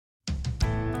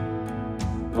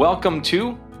Welcome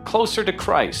to Closer to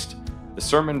Christ, the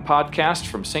sermon podcast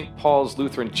from St. Paul's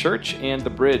Lutheran Church and The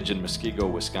Bridge in Muskego,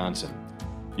 Wisconsin.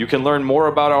 You can learn more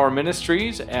about our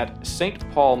ministries at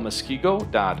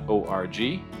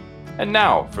stpaulmuskego.org. And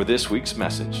now for this week's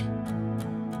message.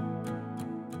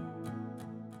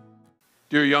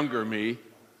 Dear younger me,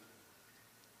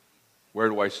 where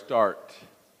do I start?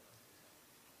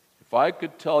 If I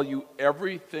could tell you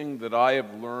everything that I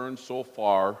have learned so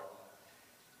far,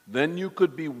 then you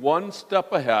could be one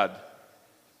step ahead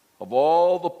of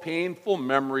all the painful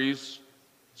memories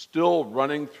still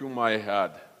running through my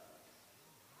head.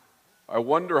 I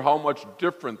wonder how much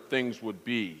different things would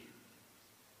be,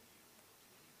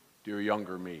 dear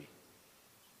younger me.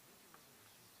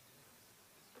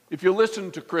 If you listen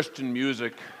to Christian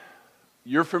music,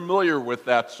 you're familiar with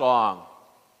that song.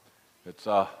 It's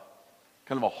a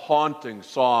kind of a haunting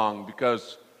song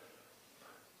because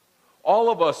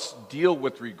all of us deal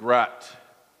with regret.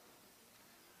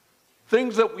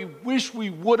 Things that we wish we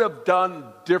would have done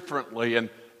differently. And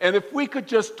if we could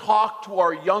just talk to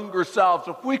our younger selves,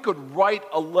 if we could write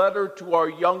a letter to our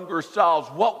younger selves,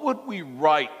 what would we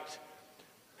write?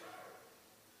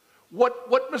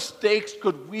 What mistakes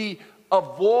could we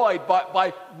avoid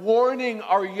by warning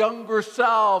our younger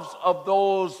selves of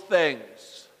those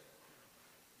things?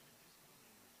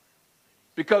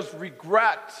 Because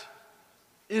regret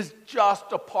is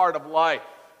just a part of life.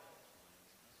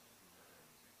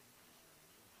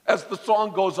 As the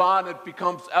song goes on, it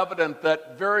becomes evident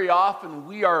that very often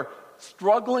we are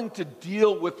struggling to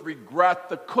deal with regret,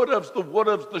 the could-haves, the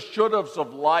would-haves, the should-haves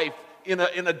of life in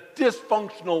a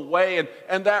dysfunctional way,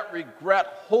 and that regret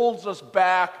holds us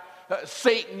back.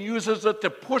 Satan uses it to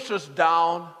push us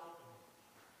down.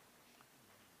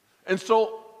 And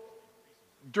so,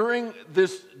 during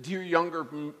this Dear Younger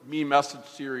Me message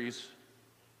series,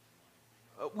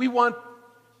 we want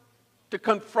to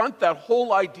confront that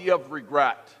whole idea of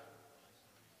regret.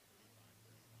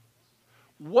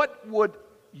 What would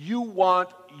you want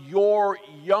your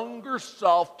younger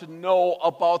self to know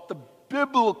about the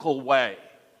biblical way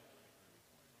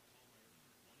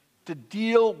to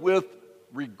deal with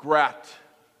regret?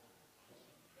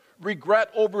 Regret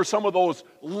over some of those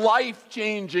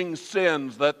life-changing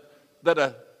sins that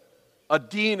a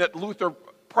dean at Luther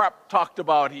Prep talked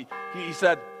about. He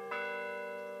said,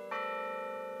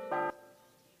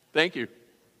 thank you.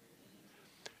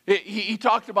 He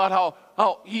talked about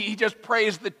how he just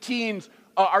prays the teens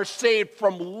are saved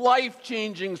from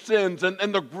life-changing sins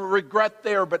and the regret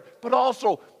there, but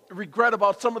also regret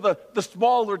about some of the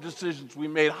smaller decisions we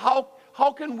made. How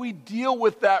can we deal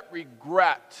with that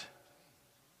regret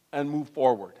and move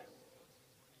forward?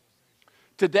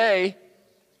 Today,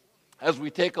 as we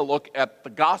take a look at the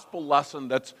gospel lesson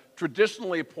that's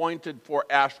traditionally appointed for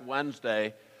Ash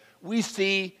Wednesday, we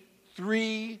see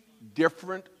three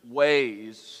different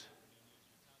ways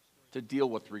to deal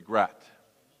with regret.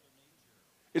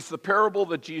 It's the parable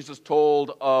that Jesus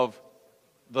told of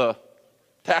the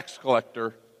tax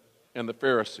collector and the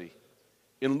Pharisee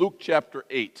in Luke chapter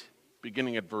 8,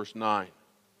 beginning at verse 9.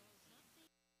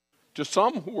 To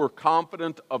some who were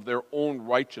confident of their own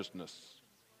righteousness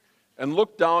and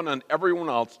looked down on everyone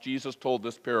else, Jesus told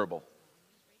this parable.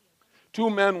 Two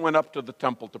men went up to the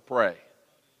temple to pray,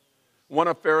 one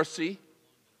a Pharisee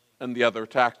and the other a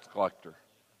tax collector.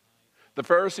 The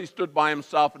Pharisee stood by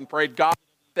himself and prayed, God,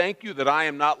 thank you that I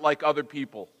am not like other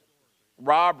people,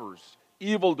 robbers,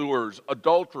 evildoers,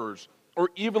 adulterers, or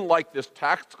even like this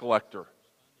tax collector.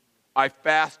 I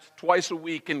fast twice a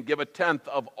week and give a tenth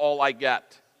of all I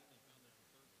get.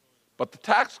 But the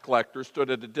tax collector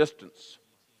stood at a distance.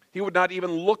 He would not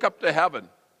even look up to heaven,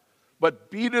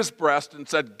 but beat his breast and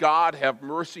said, God, have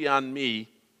mercy on me,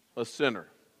 a sinner.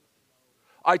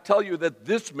 I tell you that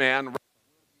this man, rather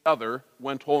than the other,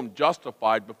 went home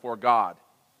justified before God.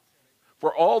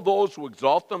 For all those who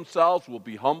exalt themselves will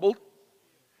be humbled,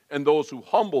 and those who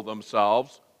humble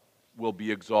themselves will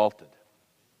be exalted.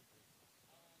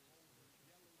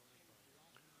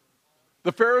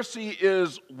 The Pharisee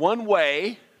is one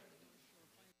way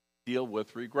to deal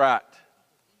with regret.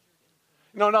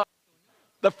 Now,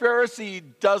 the Pharisee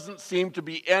doesn't seem to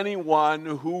be anyone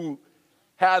who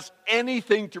has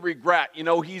anything to regret.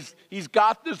 He's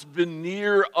got this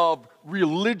veneer of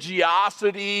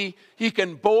religiosity. He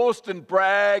can boast and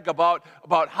brag about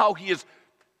how he is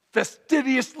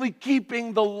fastidiously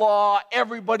keeping the law.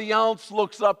 Everybody else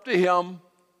looks up to him.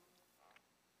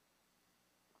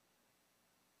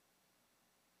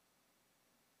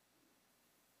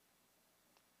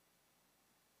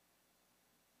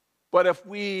 But if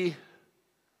we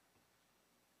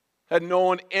had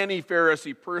known any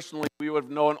Pharisee personally, we would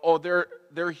have known,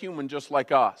 they're human just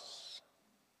like us.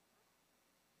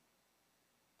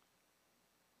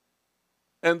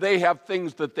 And they have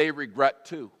things that they regret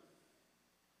too.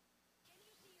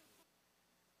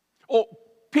 Oh,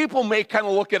 people may kind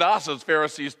of look at us as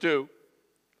Pharisees too.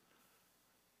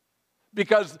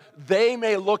 Because they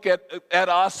may look at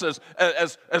us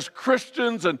as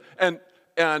Christians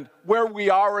and where we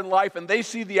are in life, and they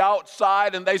see the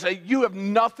outside and they say, you have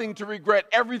nothing to regret.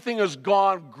 Everything has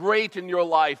gone great in your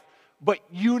life. But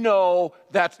you know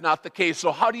that's not the case.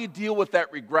 So how do you deal with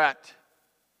that regret?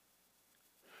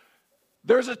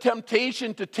 There's a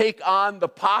temptation to take on the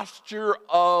posture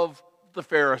of the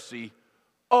Pharisee.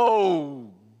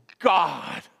 Oh,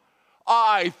 God,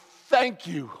 I thank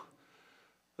you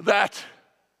that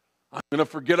I'm going to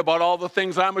forget about all the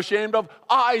things I'm ashamed of.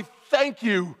 I thank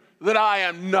you that I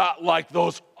am not like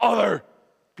those other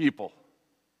people.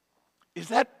 Is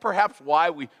that perhaps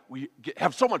why we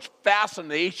have so much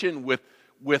fascination with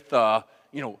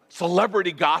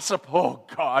celebrity gossip? Oh,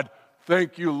 God,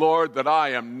 thank you, Lord, that I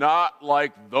am not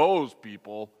like those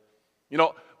people. You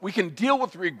know, we can deal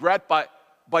with regret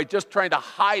by just trying to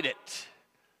hide it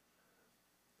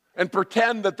and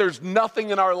pretend that there's nothing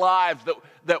in our lives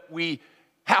that we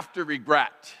have to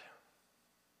regret.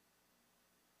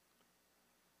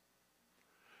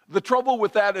 The trouble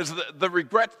with that is that the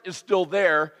regret is still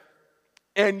there,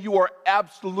 and you are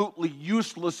absolutely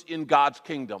useless in God's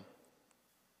kingdom.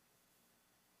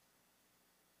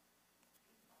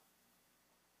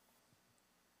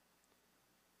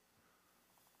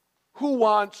 Who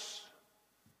wants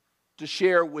to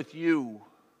share with you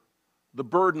the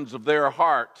burdens of their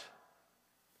heart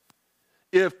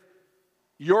if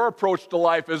your approach to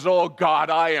life is, oh God,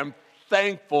 I am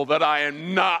thankful that I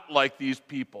am not like these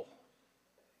people?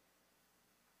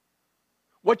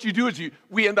 What you do is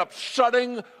we end up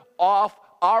shutting off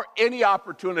any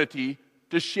opportunity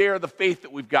to share the faith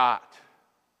that we've got.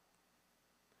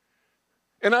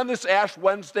 And on this Ash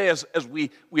Wednesday, as we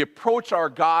approach our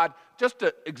God, just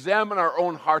to examine our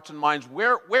own hearts and minds,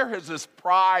 where has this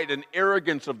pride and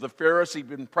arrogance of the Pharisee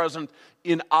been present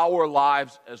in our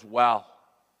lives as well?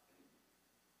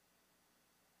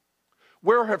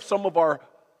 Where have some of our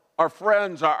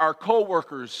friends, our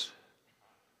co-workers,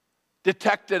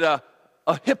 detected a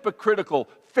hypocritical,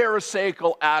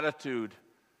 pharisaical attitude?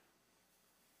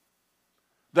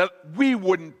 That we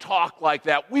wouldn't talk like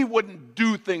that, we wouldn't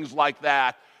do things like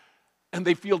that, and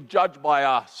they feel judged by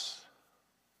us.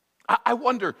 I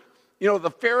wonder,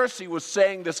 the Pharisee was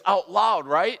saying this out loud,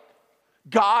 right?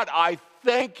 God, I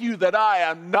thank you that I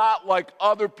am not like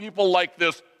other people, like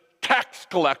this tax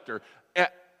collector. And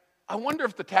I wonder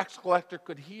if the tax collector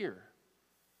could hear.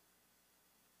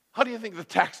 How do you think the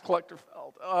tax collector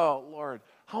felt? Oh, Lord,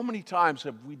 how many times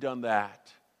have we done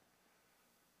that?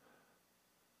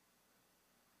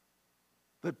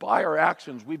 That by our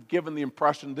actions, we've given the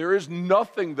impression there is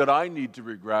nothing that I need to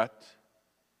regret.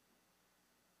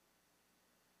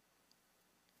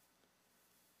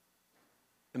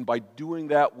 And by doing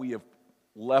that, we have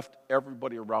left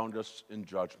everybody around us in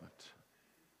judgment.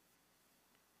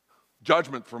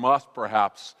 Judgment from us,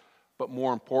 perhaps, but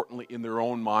more importantly, in their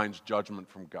own minds, judgment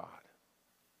from God.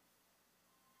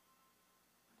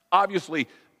 Obviously,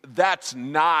 that's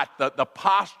not the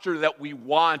posture that we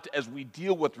want as we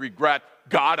deal with regret.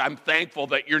 God, I'm thankful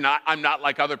that I'm not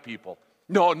like other people.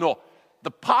 No.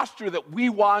 The posture that we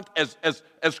want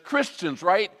as Christians,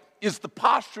 right, is the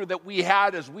posture that we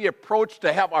had as we approached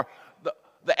to have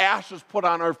the ashes put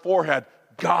on our forehead.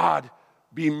 God,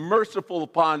 be merciful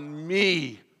upon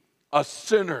me, a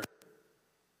sinner.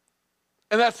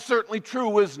 And that's certainly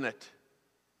true, isn't it?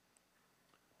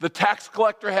 The tax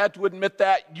collector had to admit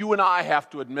that. You and I have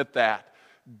to admit that.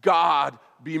 God,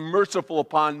 be merciful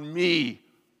upon me,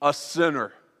 a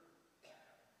sinner.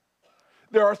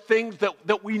 There are things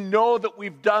that we know that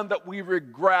we've done that we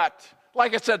regret.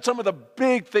 Like I said, some of the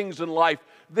big things in life,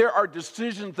 there are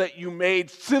decisions that you made,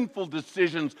 sinful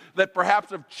decisions that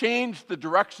perhaps have changed the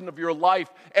direction of your life,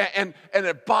 and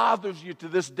it bothers you to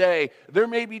this day. There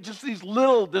may be just these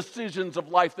little decisions of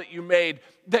life that you made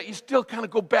that you still kind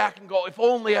of go back and go, if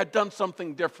only I'd done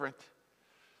something different.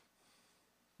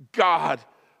 God,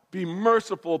 be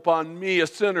merciful upon me, a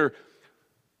sinner.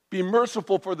 Be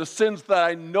merciful for the sins that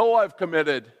I know I've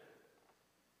committed.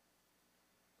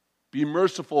 Be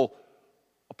merciful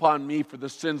upon me for the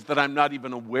sins that I'm not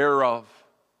even aware of.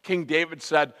 King David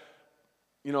said,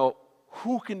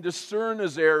 who can discern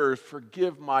his errors?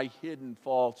 Forgive my hidden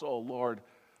faults. Oh, Lord,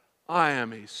 I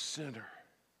am a sinner.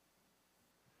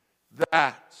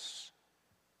 That's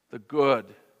the good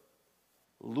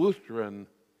Lutheran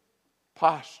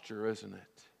posture, isn't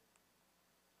it?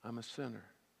 I'm a sinner.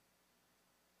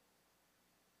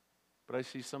 But I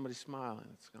see somebody smiling.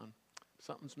 It's gone,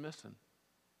 something's missing.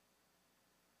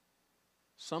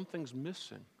 something's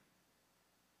missing.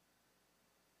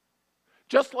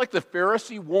 Just like the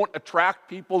Pharisee won't attract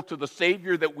people to the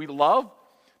Savior that we love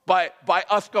by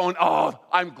us going, oh,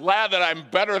 I'm glad that I'm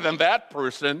better than that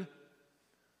person.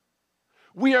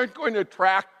 We aren't going to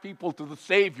attract people to the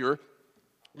Savior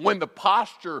when the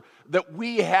posture that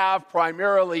we have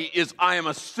primarily is, I am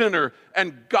a sinner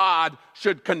and God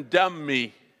should condemn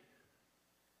me.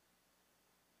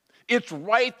 It's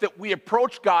right that we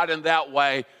approach God in that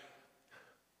way.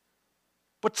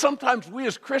 But sometimes we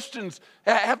as Christians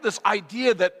have this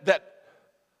idea that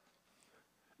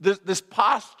this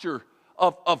posture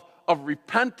of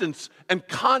repentance and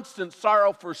constant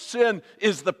sorrow for sin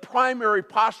is the primary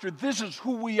posture. This is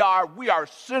who we are. We are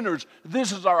sinners.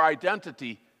 This is our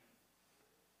identity.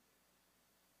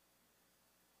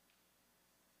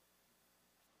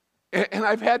 And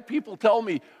I've had people tell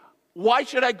me, why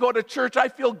should I go to church? I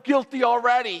feel guilty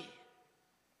already.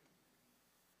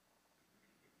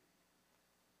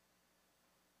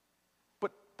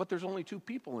 But there's only two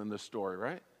people in this story,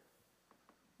 right?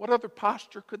 What other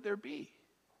posture could there be?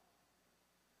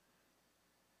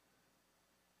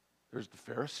 There's the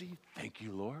Pharisee, thank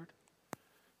you, Lord.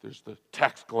 There's the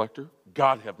tax collector,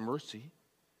 God have mercy.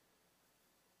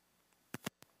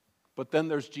 But then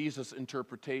there's Jesus'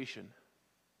 interpretation.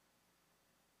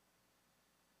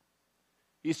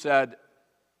 He said,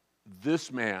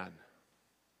 this man,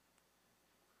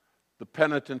 the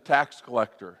penitent tax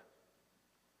collector,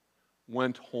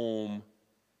 went home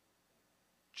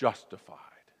justified.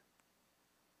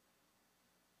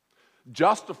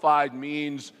 Justified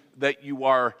means that you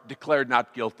are declared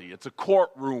not guilty. It's a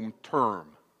courtroom term.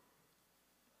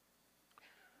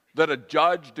 That a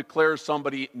judge declares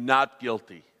somebody not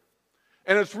guilty.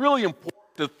 And it's really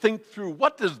important to think through,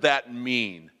 what does that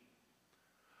mean?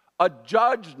 A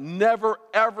judge never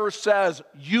ever says,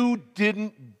 you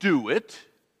didn't do it.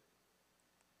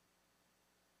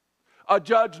 A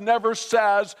judge never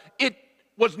says, it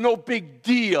was no big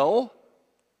deal.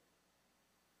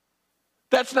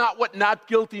 That's not what not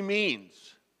guilty means.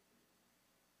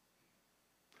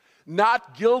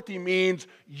 Not guilty means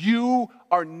you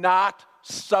are not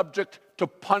subject to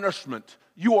punishment.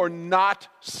 You are not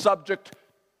subject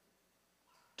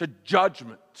to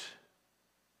judgment.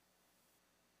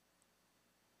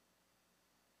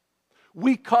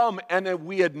 We come and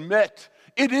we admit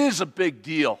it is a big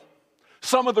deal.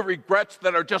 Some of the regrets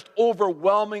that are just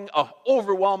overwhelming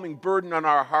burden on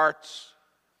our hearts.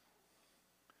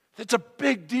 It's a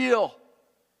big deal.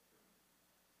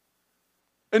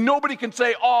 And nobody can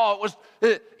say, oh,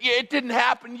 it didn't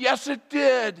happen. Yes, it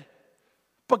did.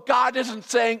 But God isn't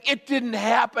saying it didn't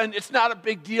happen. It's not a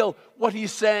big deal. What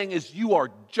he's saying is you are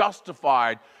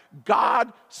justified.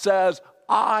 God says,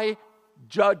 I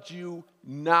judge you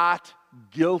not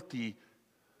guilty.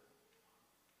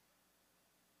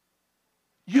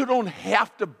 You don't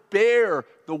have to bear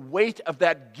the weight of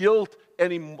that guilt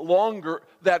any longer,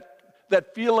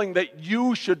 that feeling that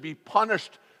you should be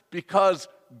punished, because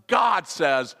God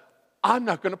says, I'm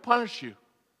not going to punish you.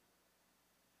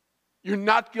 You're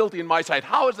not guilty in my sight.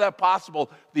 How is that possible?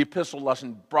 The epistle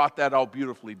lesson brought that out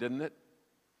beautifully, didn't it?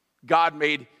 God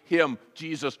made him,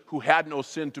 Jesus, who had no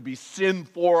sin, to be sin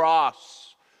for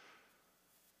us,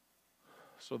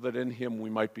 so that in him we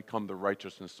might become the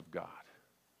righteousness of God.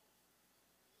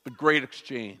 The great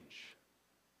exchange.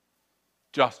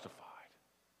 Justified.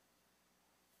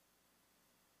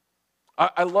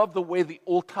 I love the way the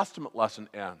Old Testament lesson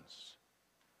ends.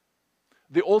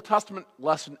 The Old Testament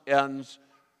lesson ends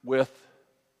with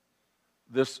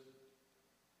this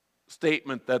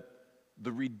statement that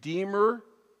the Redeemer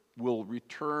will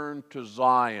return to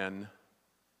Zion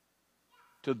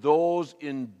to those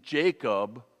in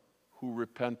Jacob who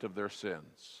repent of their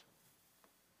sins.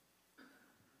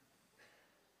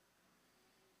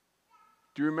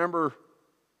 Do you remember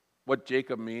what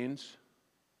Jacob means?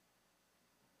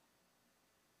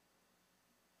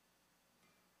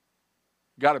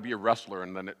 Got to be a wrestler,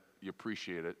 and then you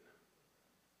appreciate it.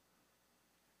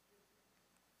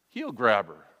 Heel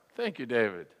grabber. Thank you,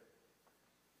 David.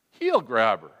 Heel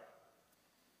grabber.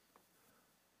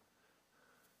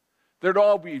 There'd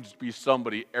always be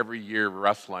somebody every year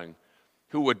wrestling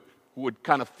who would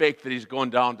kind of fake that he's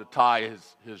going down to tie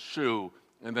his shoe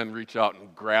and then reach out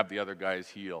and grab the other guy's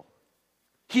heel.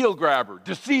 Heel grabber,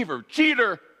 deceiver,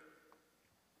 cheater.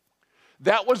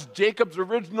 That was Jacob's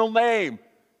original name.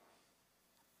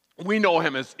 We know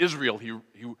him as Israel. He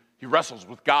wrestles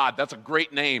with God. That's a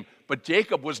great name. But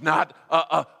Jacob was not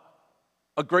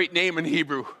a great name in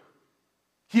Hebrew.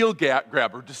 Heel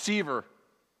grabber, deceiver.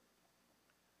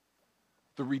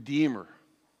 The Redeemer,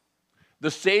 the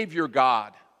Savior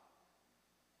God,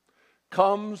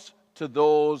 comes to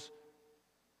those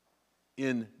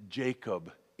in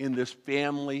Jacob, in this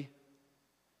family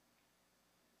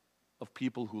of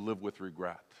people who live with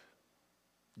regret.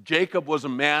 Jacob was a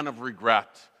man of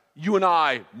regret. You and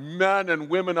I, men and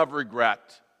women of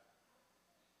regret.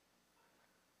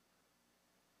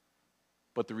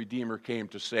 But the Redeemer came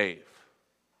to save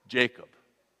Jacob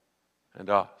and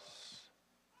us.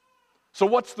 So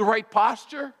what's the right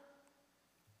posture?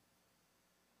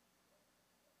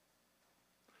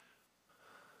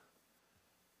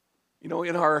 You know,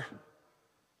 in our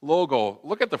logo,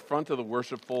 look at the front of the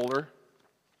worship folder.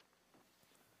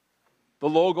 The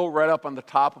logo right up on the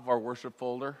top of our worship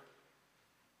folder.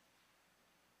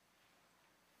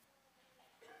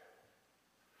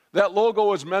 That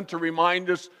logo is meant to remind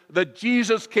us that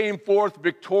Jesus came forth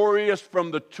victorious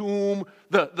from the tomb.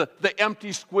 The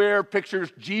empty square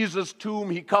pictures Jesus' tomb.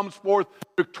 He comes forth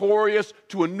victorious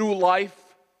to a new life.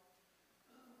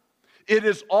 It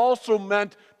is also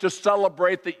meant to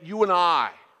celebrate that you and I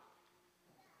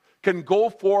can go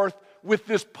forth with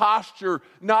this posture,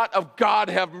 not of God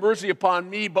have mercy upon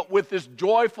me, but with this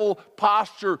joyful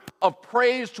posture of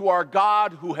praise to our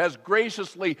God who has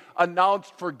graciously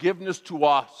announced forgiveness to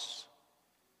us.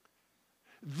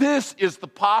 This is the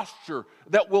posture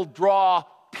that will draw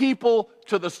people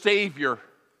to the Savior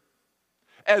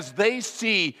as they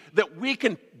see that we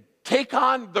can take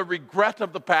on the regret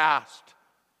of the past,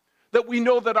 that we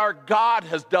know that our God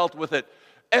has dealt with it,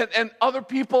 and other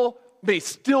people may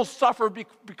still suffer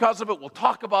because of it. We'll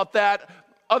talk about that.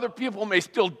 Other people may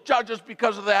still judge us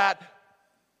because of that.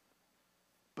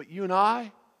 But you and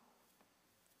I,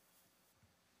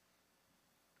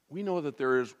 we know that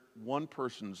there is one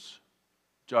person's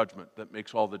judgment that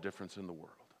makes all the difference in the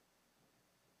world.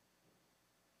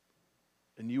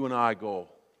 And you and I go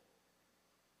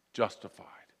justified,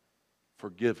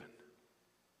 forgiven,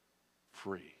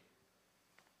 free.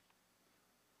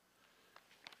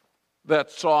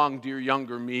 That song, Dear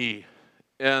Younger Me,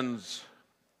 ends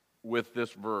with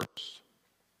this verse.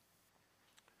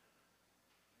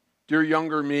 Dear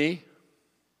younger me,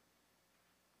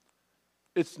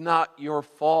 it's not your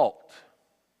fault.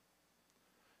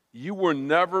 You were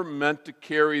never meant to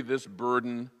carry this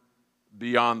burden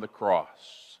beyond the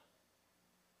cross.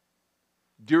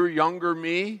 Dear younger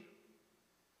me,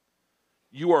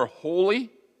 you are holy,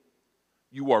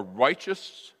 you are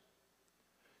righteous,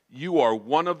 you are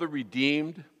one of the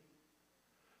redeemed,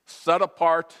 set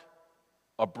apart,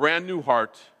 a brand new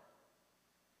heart.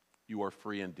 You are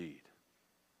free indeed.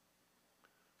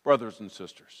 Brothers and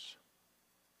sisters,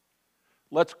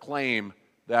 let's claim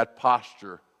that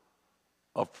posture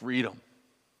of freedom.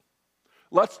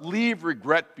 Let's leave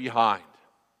regret behind.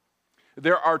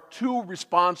 There are two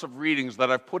responsive readings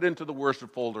that I've put into the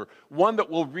worship folder. One that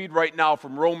we'll read right now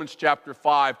from Romans chapter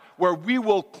 5, where we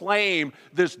will claim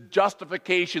this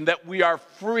justification that we are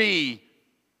free.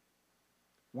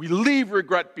 We leave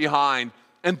regret behind.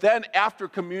 And then after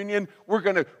communion, we're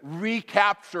going to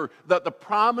recapture the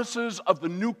promises of the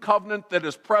new covenant that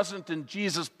is present in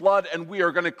Jesus' blood, and we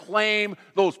are going to claim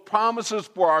those promises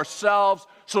for ourselves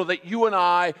so that you and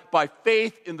I, by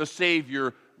faith in the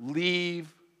Savior,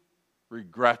 leave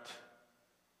regret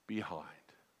behind.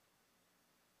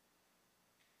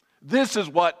 This is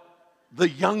what the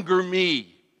younger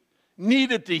me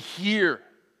needed to hear.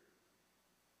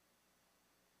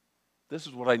 This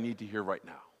is what I need to hear right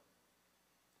now.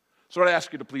 So I'd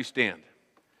ask you to please stand,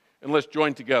 and let's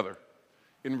join together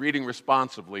in reading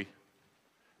responsively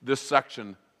this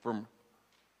section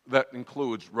that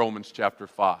includes Romans chapter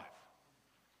 5.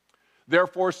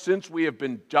 Therefore, since we have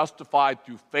been justified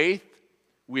through faith,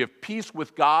 we have peace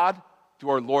with God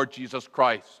through our Lord Jesus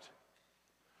Christ.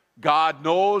 God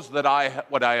knows that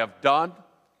what I have done,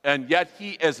 and yet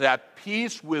He is at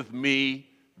peace with me.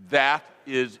 That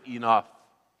is enough.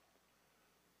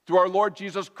 Through our Lord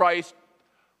Jesus Christ,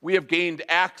 we have gained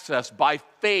access by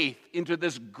faith into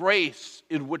this grace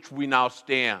in which we now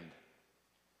stand.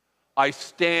 I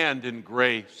stand in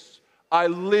grace. I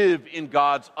live in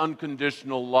God's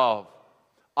unconditional love.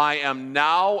 I am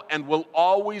now and will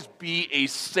always be a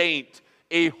saint,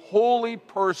 a holy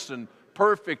person,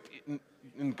 perfect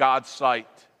in God's sight.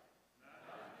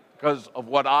 Because of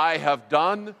what I have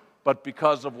done, but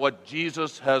because of what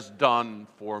Jesus has done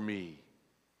for me.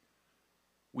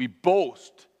 We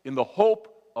boast in the hope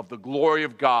of the glory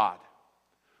of God.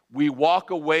 We walk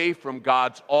away from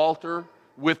God's altar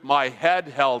with my head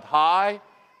held high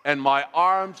and my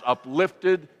arms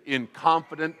uplifted in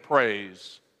confident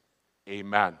praise.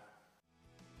 Amen.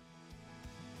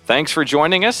 Thanks for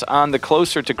joining us on the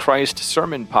Closer to Christ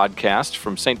Sermon Podcast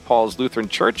from St. Paul's Lutheran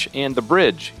Church and The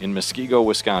Bridge in Muskego,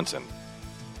 Wisconsin.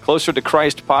 Closer to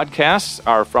Christ podcasts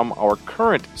are from our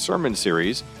current sermon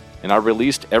series and are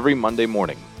released every Monday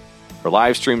morning. For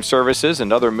live stream services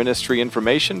and other ministry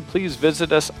information, please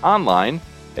visit us online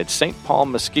at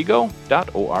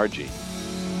stpaulmuskego.org.